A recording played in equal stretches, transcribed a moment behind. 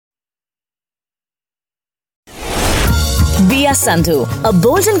Bia Sandhu, a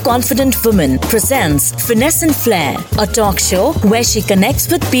bold and confident woman, presents Finesse and Flair, a talk show where she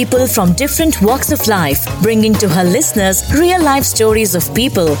connects with people from different walks of life, bringing to her listeners real-life stories of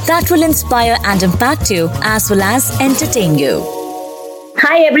people that will inspire and impact you as well as entertain you.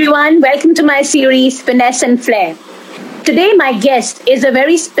 Hi everyone, welcome to my series Finesse and Flair. Today my guest is a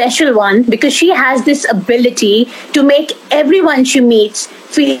very special one because she has this ability to make everyone she meets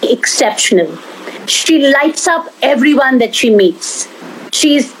feel exceptional. She lights up everyone that she meets.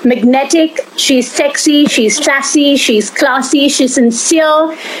 She's magnetic, she's sexy, she's sassy, she's classy, she's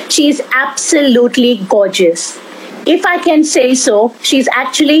sincere, she's absolutely gorgeous. If I can say so, she's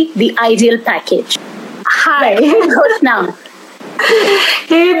actually the ideal package. Hi, Hosna.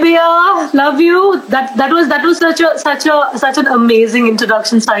 Hey Bia, love you. That was such an amazing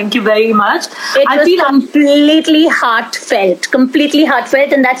introduction. Thank you very much. I feel completely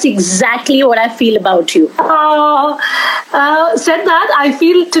heartfelt, and that's exactly what I feel about you. Said that, I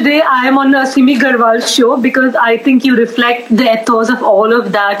feel today I am on a Simi Garwal show because I think you reflect the ethos of all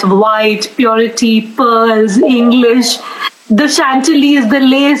of that: white, purity, pearls, English. The chantilly, the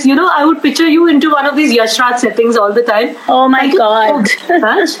lace, I would picture you into one of these Yash Raj settings all the time. Oh my God.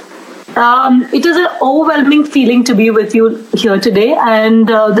 It is an overwhelming feeling to be with you here today, and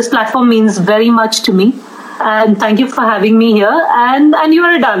this platform means very much to me. And thank you for having me here. And you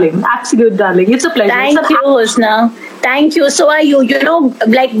are a darling, absolute darling. It's a pleasure. Thank you, Hosna. Thank you. So are you.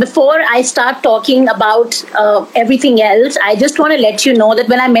 Before I start talking about everything else, I just want to let you know that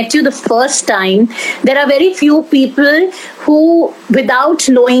when I met you the first time, there are very few people who, without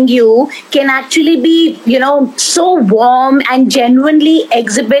knowing you, can actually be, so warm and genuinely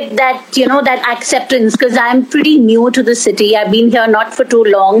exhibit that, that acceptance. Because I'm pretty new to the city. I've been here not for too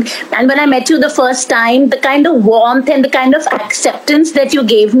long. And when I met you the first time, the kind of warmth and the kind of acceptance that you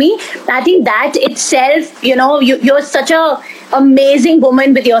gave me, I think that itself, you're such a amazing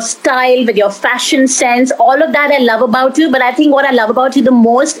woman with your style, with your fashion sense, all of that I love about you. But I think what I love about you the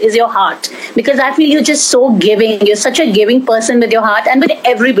most is your heart, because I feel you're just so giving. You're such a giving person with your heart and with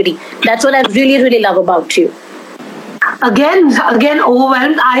everybody. That's what I really, really love about you. Again,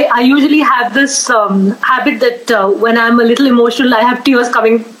 overwhelmed. I usually have this habit that when I'm a little emotional, I have tears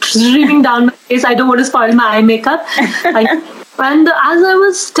coming streaming down my face. I don't want to spoil my eye makeup. And as I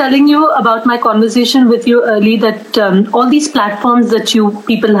was telling you about my conversation with you early, that all these platforms that you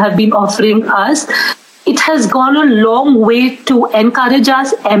people have been offering us, it has gone a long way to encourage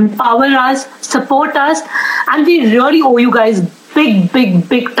us, empower us, support us, and we really owe you guys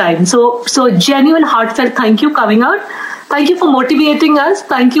big time. So genuine, heartfelt thank you coming out. Thank you for motivating us.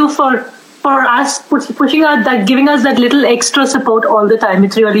 Thank you for us pushing out that, giving us that little extra support all the time.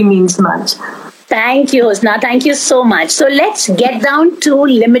 It really means much. Thank you, Hosna. Thank you so much. So let's get down to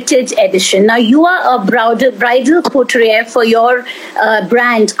limited edition. Now, you are a bridal couture for your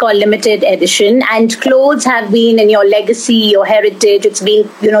brand called Limited Edition, and clothes have been in your legacy, your heritage. It's been,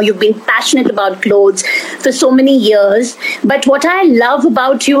 you've been passionate about clothes for so many years. But what I love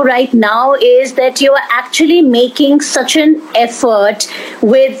about you right now is that you are actually making such an effort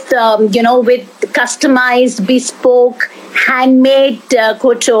with, with customized, bespoke, handmade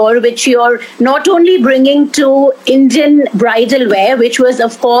couture, which you're not only bringing to Indian bridal wear, which was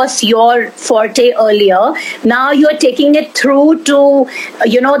of course your forte earlier. Now you're taking it through to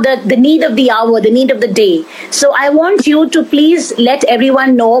the need of the hour, the need of the day. So I want you to please let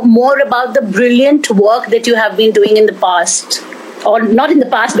everyone know more about the brilliant work that you have been doing in the past, or not in the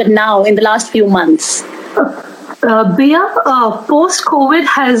past, but now in the last few months. Bia, post-COVID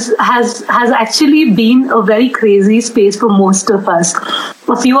has actually been a very crazy space for most of us.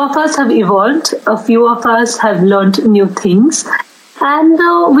 A few of us have evolved, a few of us have learned new things, and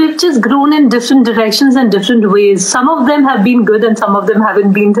we've just grown in different directions and different ways. Some of them have been good and some of them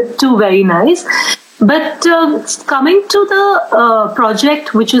haven't been too very nice. But coming to the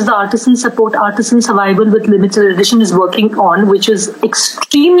project, which is the Artisan Support, Artisan Survival with Limited Edition is working on, which is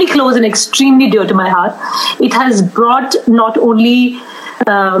extremely close and extremely dear to my heart. It has brought not only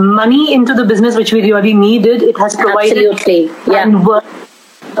money into the business, which we really needed, it has provided work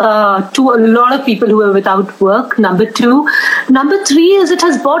to a lot of people who are without work. Number two. Number three is it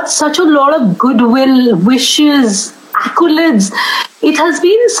has brought such a lot of goodwill, wishes, accolades. It has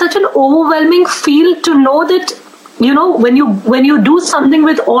been such an overwhelming feel to know that, when you do something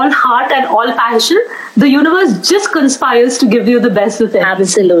with all heart and all passion, the universe just conspires to give you the best of it.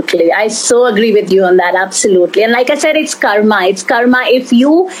 Absolutely. I so agree with you on that. Absolutely. And like I said, it's karma. It's karma. If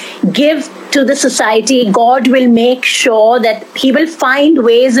you give to the society, God will make sure that He will find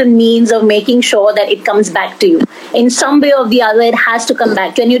ways and means of making sure that it comes back to you. In some way or the other, it has to come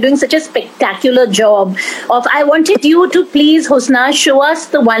back to you. And you're doing such a spectacular job of, I wanted you to please, Husna, show us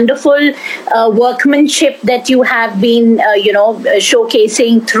the wonderful workmanship that you have been,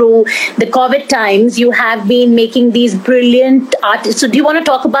 showcasing through the COVID times. You have been making these brilliant art. So do you want to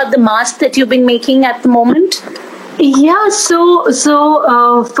talk about the mask that you've been making at the moment? Yeah, so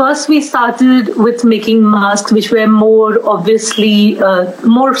first we started with making masks which were more obviously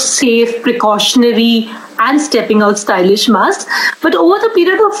more safe, precautionary and stepping out stylish masks. But over the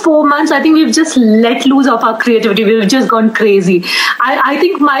period of 4 months, I think we've just let loose of our creativity. We've just gone crazy. I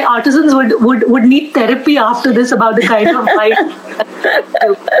think my artisans would need therapy after this about the kind of life.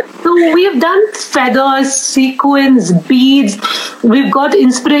 So we've done feathers, sequins, beads. We've got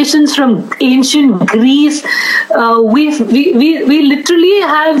inspirations from ancient Greece. We literally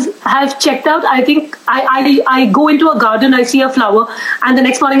have checked out. I think I go into a garden, I see a flower, and the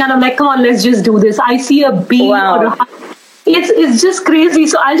next morning I'm like, come on, let's just do this. I see a bee or a it's just crazy.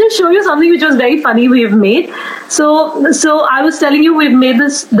 So I'll just show you something which was very funny we've made. So I was telling you we've made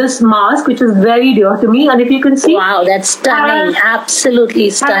this mask which is very dear to me, and if you can see, wow, that's stunning, absolutely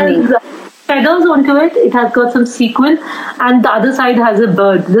stunning. Feathers onto it. It has got some sequin, and the other side has a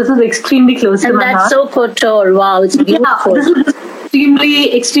bird. This is extremely close to my heart. And that's so couture. Wow, it's beautiful. Yeah, this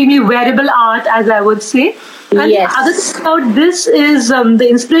is extremely wearable art, as I would say. And yes. The other thing about this is the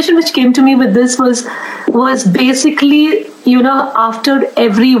inspiration which came to me with this was basically, after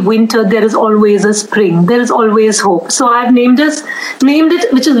every winter there is always a spring. There is always hope. So I've named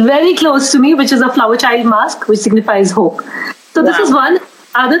it, which is very close to me, which is a flower child mask, which signifies hope. So this is one.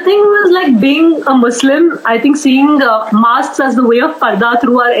 Other thing was like being a Muslim, I think seeing masks as the way of parda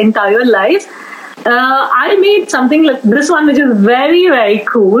through our entire life. I made something like this one, which is very, very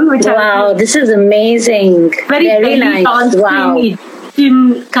cool. Wow, this is amazing. Very nice. Wow.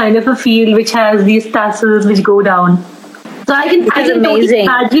 Egyptian kind of a feel, which has these tassels which go down. So I can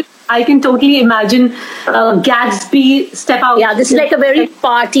totally imagine Gatsby step out. Yeah, this is like a very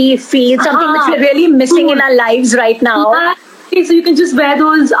party feel, something which we're really missing in our lives right now. So you can just wear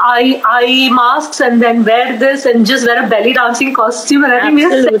those eye masks and then wear this and just wear a belly dancing costume. And I think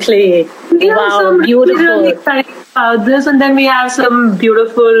absolutely. Wow, beautiful. Really excited about this, and then we have some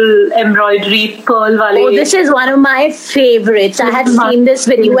beautiful embroidery pearl wale. Oh, this is one of my favorites. I have seen this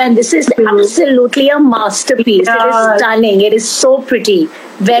with you, and this is absolutely a masterpiece. Yeah. It is stunning. It is so pretty.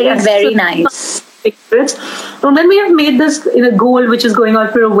 Very, very nice. And then we have made this in a gold, which is going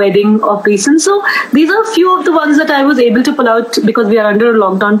out for a wedding of recent. So these are a few of the ones that I was able to pull out because we are under a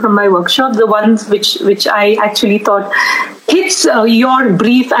lockdown from my workshop. The ones which I actually thought hits your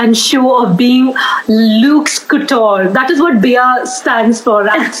brief and show of being luxe couture. That is what Bea stands for,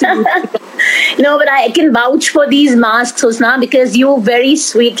 absolutely. No, but I can vouch for these masks, Husna, because you very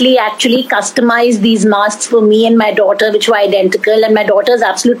sweetly actually customized these masks for me and my daughter, which were identical, and my daughter is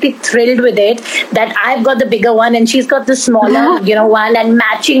absolutely thrilled with it, that I've got the bigger one and she's got the smaller, one, and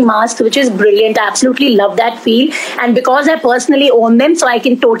matching mask, which is brilliant. I absolutely love that feel. And because I personally own them, so I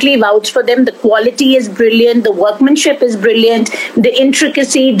can totally vouch for them. The quality is brilliant. The workmanship is brilliant. The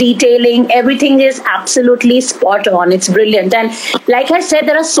intricacy, detailing, everything is absolutely spot on. It's brilliant. And like I said,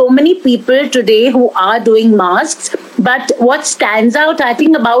 there are so many people today who are doing masks, but what stands out, I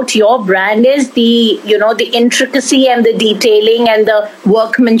think, about your brand is the intricacy and the detailing and the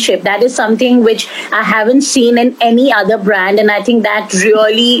workmanship. That is something which I haven't seen in any other brand, and I think that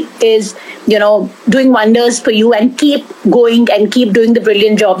really is doing wonders for you. And keep going and keep doing the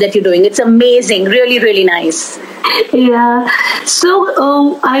brilliant job that you're doing. It's amazing. Really, really nice. Yeah.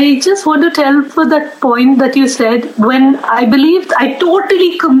 So I just want to tell for that point that you said, when I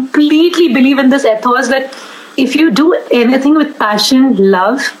totally, completely believe in this ethos that if you do anything with passion,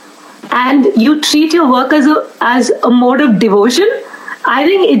 love, and you treat your work as a mode of devotion, I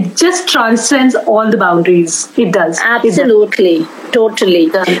think it just transcends all the boundaries. It does. Absolutely. Totally.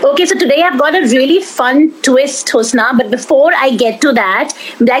 Okay, so today I've got a really fun twist, Husna. But before I get to that,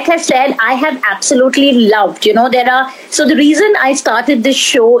 like I said, I have absolutely loved, so the reason I started this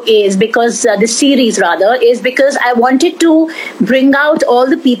show is because, the series rather, is because I wanted to bring out all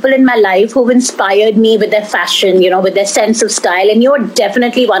the people in my life who've inspired me with their fashion, with their sense of style. And you're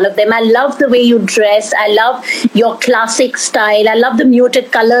definitely one of them. I love the way you dress. I love your classic style. I love the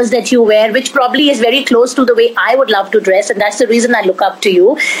muted colors that you wear, which probably is very close to the way I would love to dress. And that's the reason I I look up to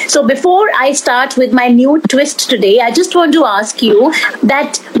you. So before I start with my new twist today, I just want to ask you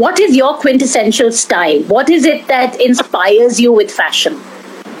that what is your quintessential style? What is it that inspires you with fashion?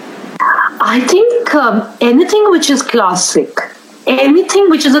 I think anything which is classic. Anything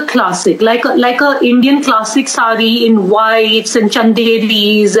which is a classic, like a Indian classic sari in whites and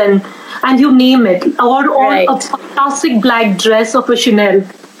chanderis and you name it, or Right. a classic black dress of a Chanel,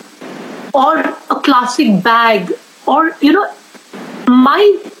 or a classic bag, or my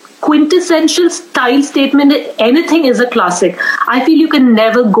quintessential style statement. Anything is a classic. I feel you can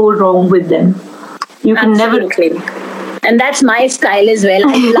never go wrong with them. You can Absolutely. never. And that's my style as well.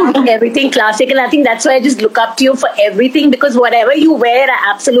 I love everything classic, and I think that's why I just look up to you for everything, because whatever you wear, I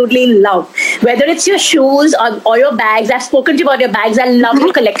absolutely love. Whether it's your shoes or your bags, I've spoken to you about your bags. I love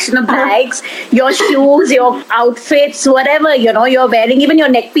your collection of bags, your shoes, your outfits, whatever you're wearing, even your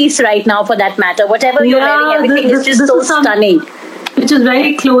neck piece right now, for that matter. Whatever you're wearing, everything is just so stunning. Which is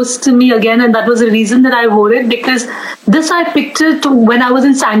very close to me again, and that was the reason that I wore it, because this I picked it when I was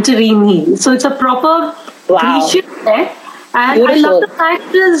in Santorini. So it's a proper Grecian set, and Beautiful. I love the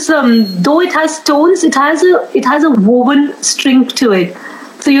fact is though it has stones, it has a woven string to it.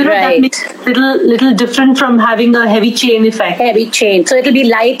 So that Right. makes it little different from having a heavy chain effect. Heavy chain, so it'll be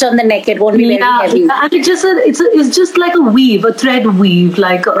light on the neck. It won't be very heavy. And it's just like a weave, a thread weave,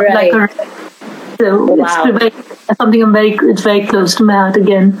 like a. So it's something it's very close to my heart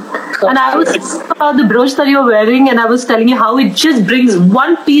again. And I was talking about the brooch that you're wearing, and I was telling you how it just brings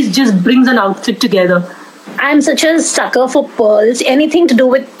one piece, just brings an outfit together. I'm such a sucker for pearls. Anything to do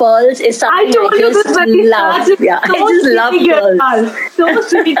with pearls is something I told I you just this when love. Yeah, I just love pearls. So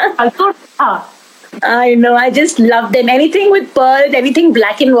sweet. I know, I just love them. Anything with pearls, anything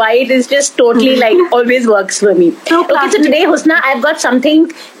black and white is just totally always works for me. So Okay, so today, Husna, I've got something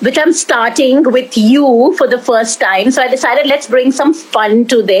which I'm starting with you for the first time. So I decided let's bring some fun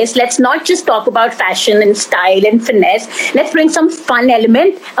to this. Let's not just talk about fashion and style and finesse. Let's bring some fun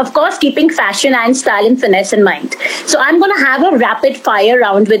element. Of course, keeping fashion and style and finesse in mind. So I'm going to have a rapid fire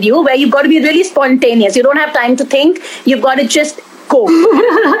round with you where you've got to be really spontaneous. You don't have time to think. You've got to just go.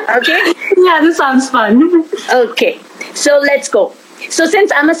 Okay? Yeah, this sounds fun. Okay, so let's go. So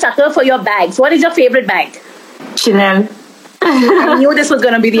since I'm a sucker for your bags, what is your favorite bag? Chanel. I knew this was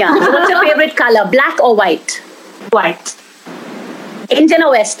going to be the answer. What's your favorite color, black or white? White. Indian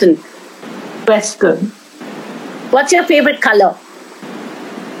or Western? Western. What's your favorite color?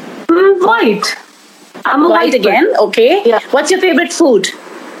 White. I'm a White again, okay. Yeah. What's your favorite food?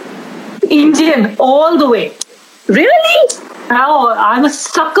 Indian, all the way. Really? Oh, I'm a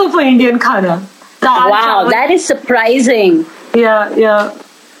sucker for Indian khana. Wow, that is surprising. Yeah.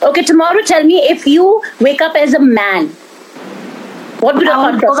 Okay, tomorrow tell me, if you wake up as a man, what would your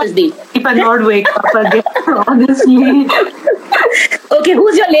thought process be? If I not wake up again, honestly. Okay,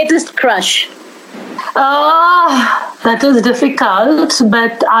 who's your latest crush? That is difficult,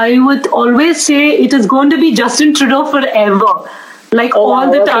 but I would always say it is going to be Justin Trudeau forever. Like all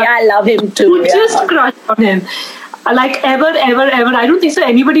the time. I love him too. Just crush on him. Like ever. I don't think so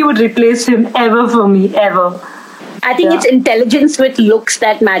anybody would replace him ever for me, ever. I think it's intelligence with looks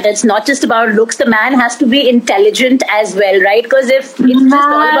that matter. It's not just about looks. The man has to be intelligent as well, right? Because if it's just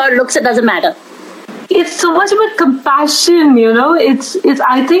all about looks, it doesn't matter. It's so much about compassion, It's.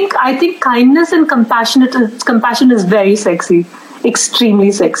 I think kindness and compassion is very sexy,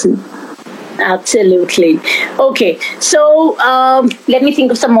 extremely sexy. Absolutely. Okay, so let me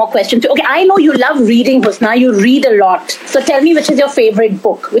think of some more questions. Okay, I know you love reading, Husna. You read a lot. So tell me, which is your favorite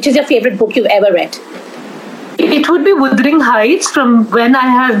book? Which is your favorite book you've ever read? It would be Wuthering Heights, from when I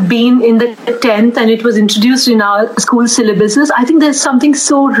have been in the 10th and it was introduced in our school syllabuses. I think there's something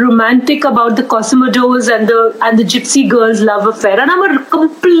so romantic about the Cosimados and the gypsy girls' love affair. And I'm a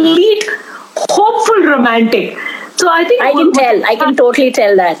complete hopeful romantic. So I think I can totally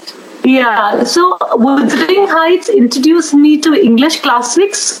tell that. Yeah, so Wuthering Heights introduced me to English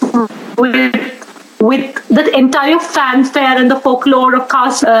classics with that entire fanfare and the folklore of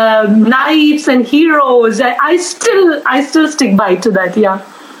knights and heroes. I still stick by to that. Yeah.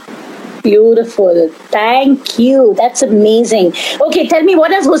 Beautiful. Thank you. That's amazing. Okay, tell me, what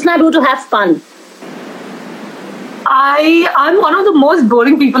does Husna do to have fun? I'm one of the most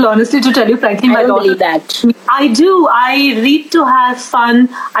boring people, honestly, to tell you frankly. I don't believe that. I do. I read to have fun.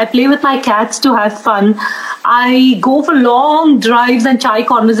 I play with my cats to have fun. I go for long drives and chai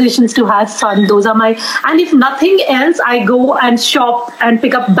conversations to have fun. Those are and if nothing else, I go and shop and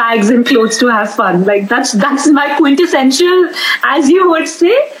pick up bags and clothes to have fun. Like that's my quintessential, as you would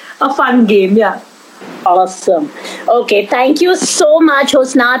say, a fun game. Yeah. Awesome. Okay, thank you so much,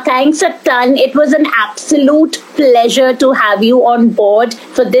 Husna. Thanks a ton. It was an absolute pleasure to have you on board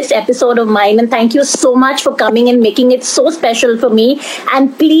for this episode of mine. And thank you so much for coming and making it so special for me.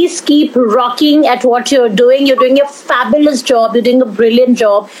 And please keep rocking at what you're doing. You're doing a fabulous job. You're doing a brilliant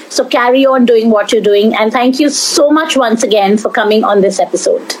job. So carry on doing what you're doing. And thank you so much once again for coming on this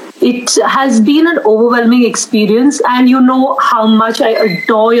episode. It has been an overwhelming experience, and you know how much I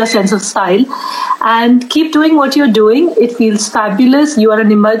adore your sense of style. And keep doing what you're doing. It feels fabulous. You are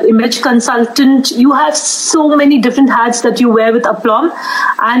an image consultant. You have so many different hats that you wear with aplomb.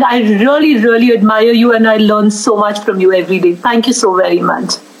 And I really, really admire you, and I learn so much from you every day. Thank you so very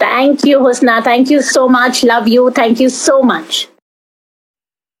much. Thank you, Husna. Thank you so much. Love you. Thank you so much.